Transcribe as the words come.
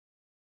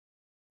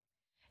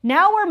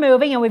Now we're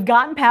moving and we've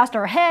gotten past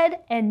our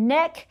head and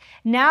neck.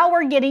 Now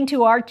we're getting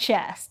to our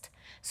chest.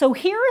 So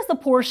here is the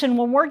portion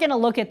when we're going to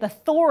look at the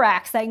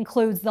thorax that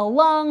includes the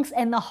lungs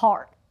and the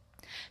heart.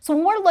 So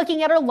when we're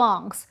looking at our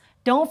lungs,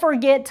 don't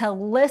forget to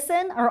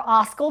listen or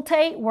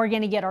auscultate. We're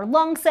going to get our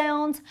lung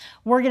sounds.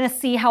 We're going to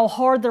see how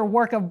hard their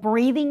work of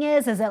breathing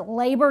is. Is it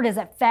labored? Is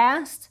it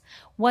fast?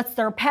 What's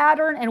their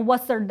pattern and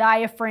what's their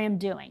diaphragm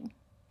doing?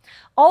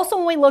 Also,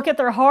 when we look at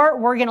their heart,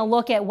 we're going to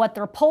look at what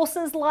their pulse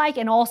is like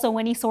and also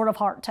any sort of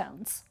heart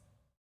tones.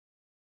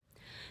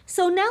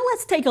 So now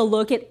let's take a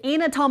look at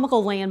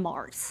anatomical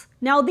landmarks.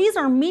 Now these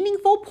are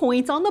meaningful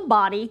points on the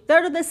body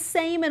that are the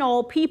same in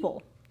all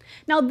people.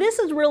 Now this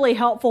is really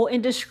helpful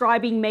in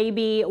describing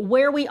maybe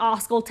where we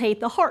auscultate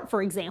the heart,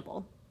 for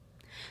example.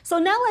 So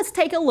now let's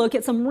take a look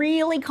at some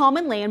really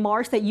common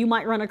landmarks that you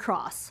might run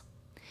across.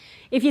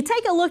 If you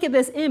take a look at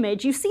this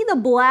image, you see the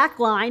black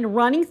line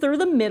running through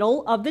the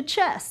middle of the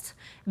chest.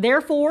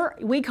 Therefore,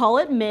 we call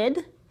it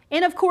mid.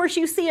 And of course,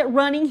 you see it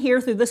running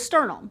here through the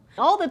sternum.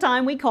 All the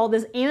time, we call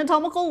this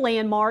anatomical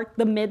landmark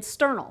the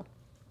midsternal.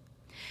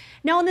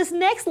 Now, in this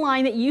next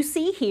line that you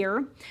see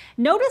here,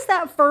 notice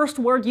that first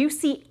word you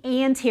see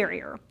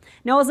anterior.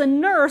 Now, as a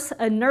nurse,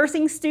 a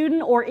nursing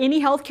student, or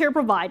any healthcare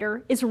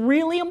provider, it's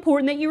really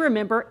important that you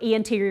remember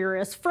anterior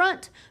is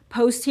front,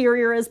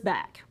 posterior is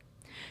back.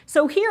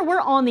 So here we're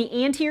on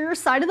the anterior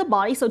side of the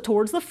body, so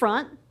towards the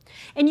front.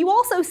 And you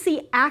also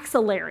see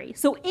axillary.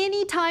 So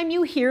anytime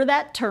you hear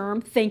that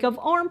term, think of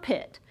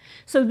armpit.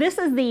 So this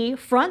is the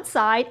front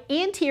side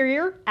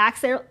anterior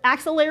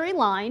axillary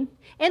line.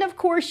 And of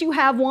course you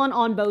have one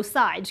on both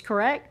sides,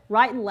 correct?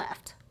 Right and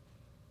left.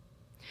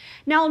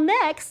 Now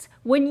next,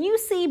 when you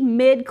see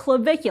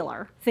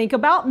midclavicular, think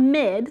about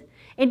mid.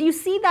 And you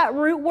see that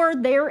root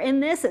word there in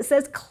this, it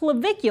says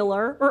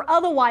clavicular or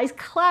otherwise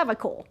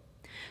clavicle.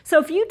 So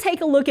if you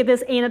take a look at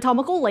this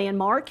anatomical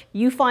landmark,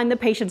 you find the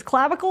patient's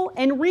clavicle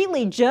and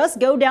really just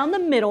go down the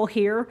middle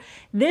here.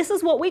 This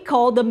is what we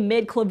call the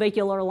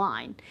midclavicular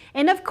line.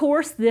 And of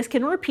course, this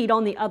can repeat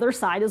on the other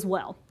side as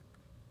well.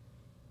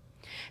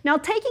 Now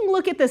taking a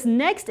look at this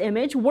next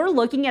image, we're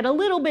looking at a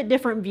little bit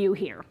different view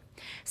here.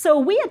 So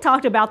we had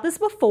talked about this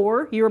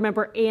before. You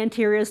remember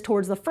anterior is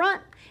towards the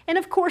front, and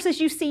of course,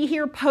 as you see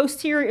here,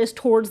 posterior is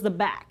towards the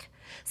back.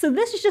 So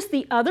this is just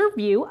the other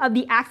view of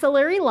the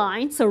axillary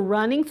line, so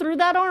running through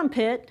that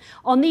armpit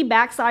on the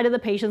back side of the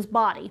patient's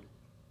body.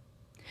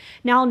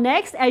 Now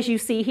next, as you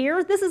see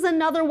here, this is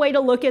another way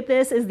to look at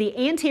this, is the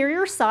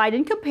anterior side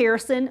in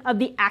comparison of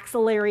the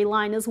axillary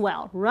line as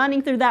well,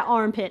 running through that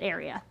armpit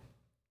area.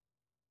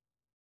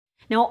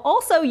 Now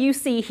also you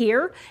see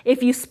here,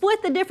 if you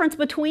split the difference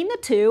between the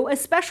two,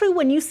 especially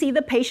when you see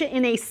the patient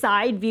in a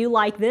side view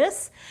like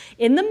this,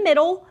 in the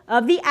middle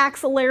of the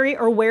axillary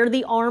or where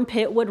the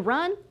armpit would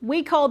run,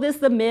 we call this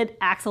the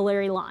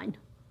mid-axillary line.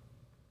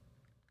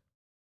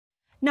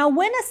 Now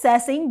when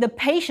assessing the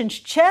patient's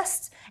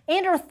chest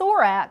and or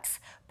thorax,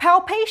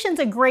 palpation is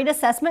a great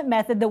assessment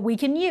method that we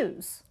can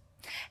use.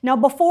 Now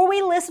before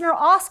we listen or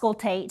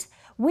auscultate,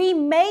 we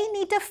may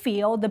need to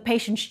feel the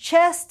patient's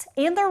chest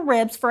and their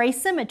ribs for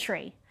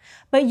asymmetry,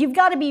 but you've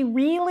got to be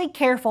really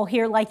careful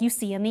here like you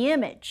see in the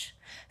image.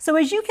 So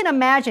as you can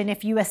imagine,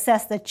 if you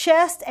assess the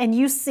chest and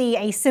you see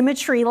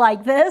asymmetry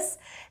like this,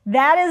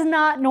 that is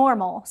not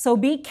normal, so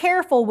be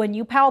careful when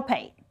you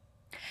palpate.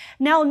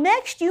 Now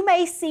next you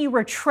may see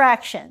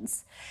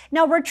retractions.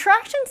 Now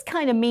retractions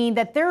kind of mean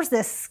that there's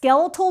this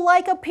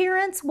skeletal-like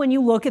appearance when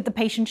you look at the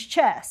patient's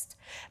chest,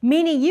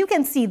 meaning you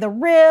can see the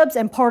ribs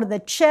and part of the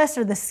chest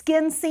or the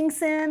skin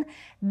sinks in.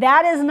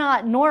 That is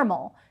not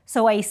normal.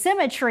 So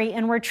asymmetry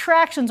and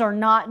retractions are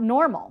not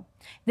normal.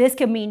 This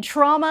can mean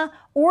trauma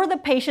or the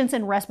patient's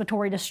in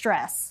respiratory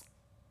distress.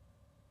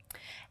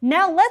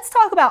 Now let's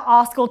talk about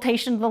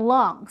auscultation of the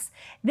lungs.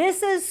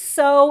 This is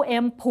so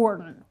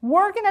important.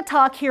 We're going to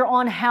talk here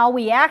on how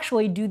we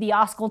actually do the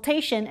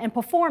auscultation and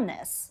perform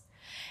this.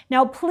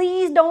 Now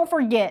please don't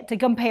forget to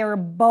compare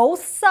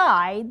both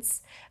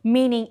sides,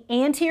 meaning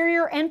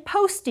anterior and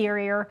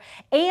posterior,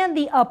 and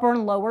the upper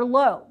and lower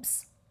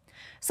lobes.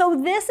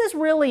 So this is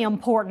really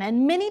important,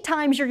 and many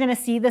times you're going to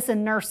see this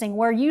in nursing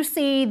where you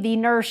see the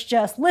nurse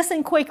just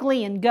listen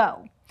quickly and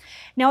go.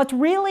 Now it's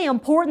really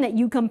important that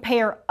you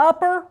compare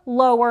upper,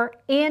 lower,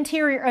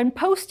 anterior, and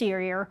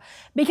posterior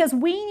because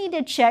we need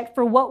to check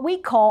for what we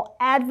call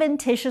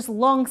adventitious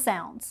lung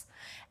sounds.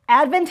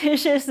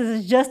 Adventitious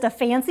is just a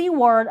fancy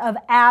word of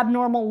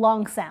abnormal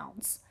lung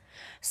sounds.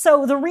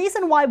 So the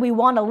reason why we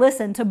want to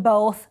listen to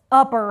both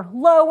upper,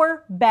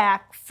 lower,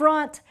 back,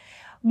 front,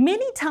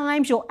 many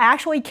times you'll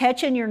actually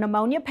catch in your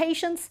pneumonia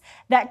patients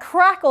that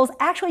crackles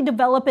actually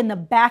develop in the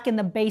back and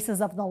the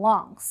bases of the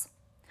lungs.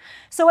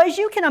 So as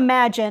you can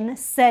imagine,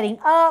 setting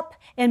up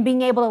and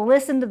being able to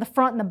listen to the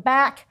front and the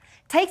back,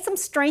 take some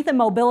strength and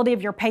mobility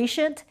of your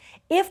patient.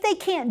 If they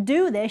can't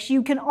do this,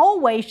 you can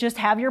always just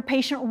have your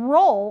patient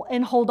roll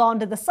and hold on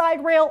to the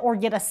side rail or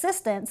get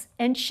assistance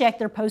and check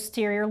their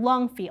posterior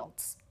lung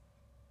fields.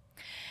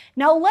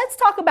 Now let's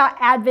talk about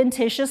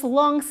adventitious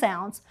lung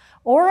sounds,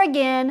 or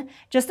again,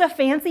 just a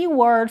fancy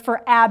word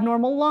for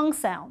abnormal lung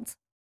sounds.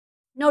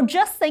 Now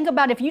just think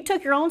about if you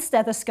took your own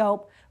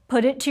stethoscope,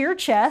 put it to your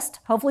chest,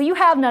 hopefully you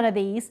have none of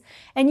these,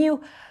 and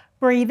you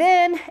breathe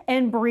in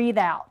and breathe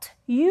out.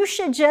 You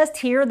should just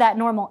hear that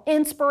normal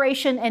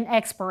inspiration and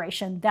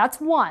expiration.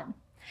 That's one.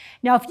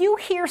 Now if you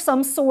hear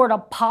some sort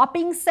of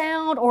popping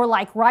sound or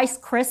like Rice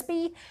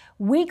Krispie,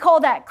 we call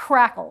that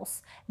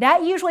crackles.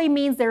 That usually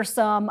means there's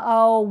some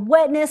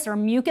wetness or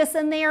mucus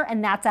in there,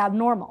 and that's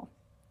abnormal.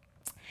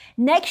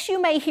 Next, you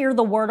may hear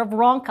the word of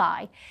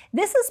rhonchi.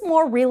 This is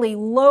more really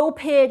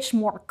low-pitched,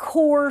 more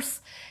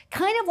coarse,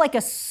 kind of like a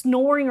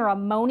snoring or a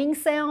moaning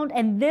sound,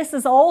 and this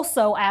is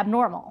also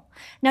abnormal.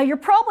 Now, you're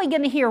probably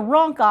going to hear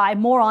rhonchi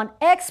more on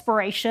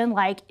expiration,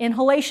 like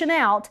inhalation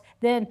out,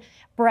 than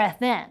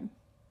breath in.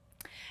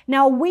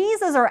 Now,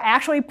 wheezes are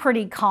actually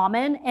pretty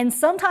common, and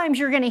sometimes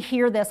you're going to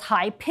hear this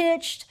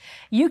high-pitched.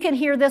 You can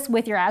hear this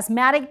with your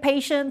asthmatic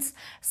patients.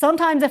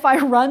 Sometimes if I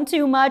run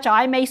too much,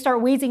 I may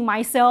start wheezing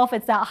myself.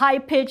 It's that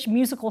high-pitched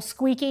musical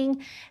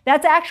squeaking.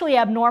 That's actually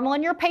abnormal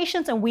in your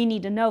patients, and we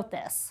need to note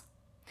this.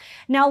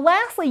 Now,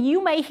 lastly,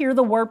 you may hear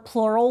the word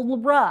pleural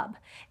rub.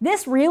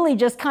 This really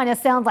just kind of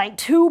sounds like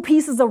two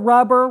pieces of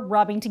rubber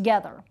rubbing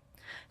together.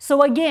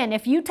 So again,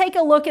 if you take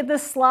a look at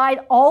this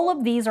slide, all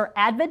of these are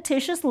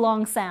adventitious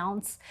lung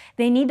sounds.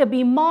 They need to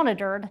be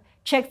monitored,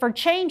 checked for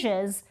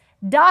changes,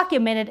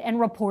 documented, and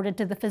reported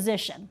to the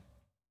physician.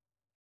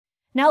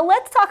 Now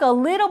let's talk a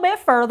little bit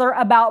further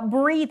about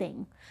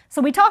breathing.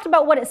 So we talked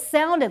about what it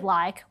sounded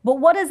like, but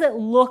what does it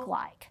look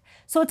like?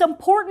 So it's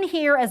important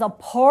here as a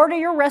part of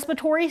your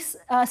respiratory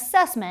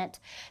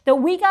assessment that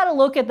we got to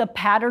look at the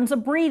patterns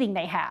of breathing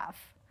they have.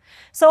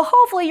 So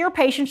hopefully your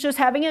patient's just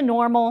having a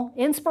normal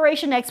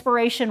inspiration,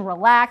 expiration,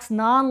 relaxed,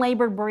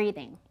 non-labored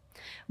breathing.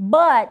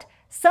 But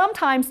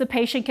sometimes the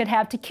patient could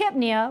have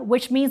tachypnea,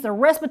 which means their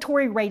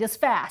respiratory rate is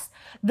fast.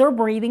 They're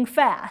breathing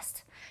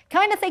fast.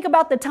 Kind of think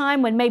about the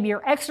time when maybe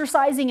you're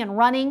exercising and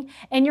running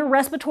and your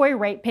respiratory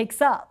rate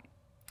picks up.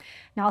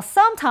 Now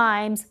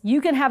sometimes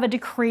you can have a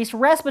decreased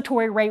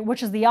respiratory rate,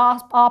 which is the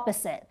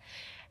opposite.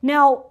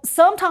 Now,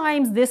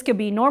 sometimes this could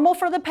be normal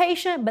for the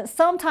patient, but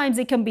sometimes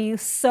it can be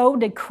so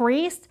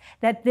decreased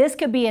that this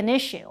could be an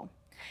issue.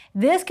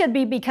 This could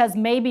be because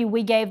maybe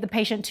we gave the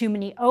patient too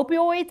many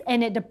opioids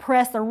and it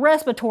depressed the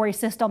respiratory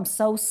system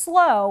so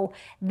slow,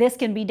 this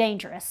can be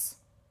dangerous.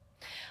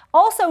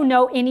 Also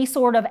note any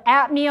sort of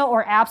apnea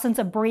or absence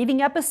of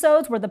breathing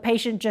episodes where the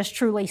patient just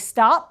truly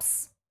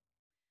stops.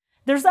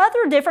 There's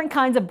other different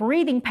kinds of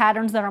breathing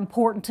patterns that are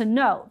important to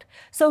note.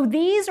 So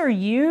these are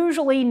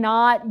usually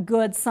not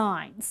good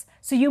signs.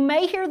 So you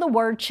may hear the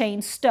word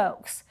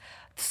Cheyne-Stokes.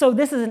 So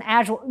this is an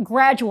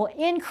gradual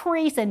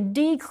increase and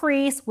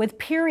decrease with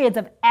periods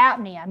of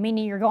apnea,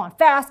 meaning you're going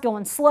fast,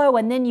 going slow,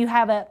 and then you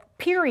have a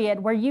period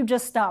where you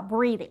just stop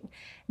breathing.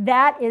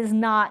 That is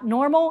not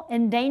normal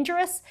and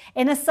dangerous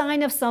and a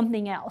sign of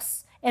something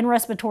else in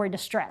respiratory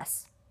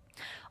distress.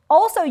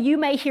 Also, you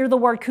may hear the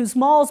word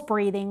Kussmaul's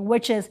breathing,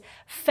 which is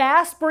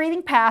fast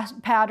breathing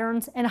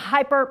patterns and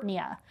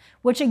hyperpnea,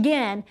 which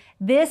again,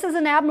 this is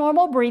an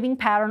abnormal breathing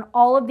pattern,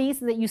 all of these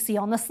that you see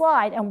on the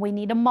slide, and we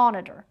need to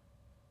monitor.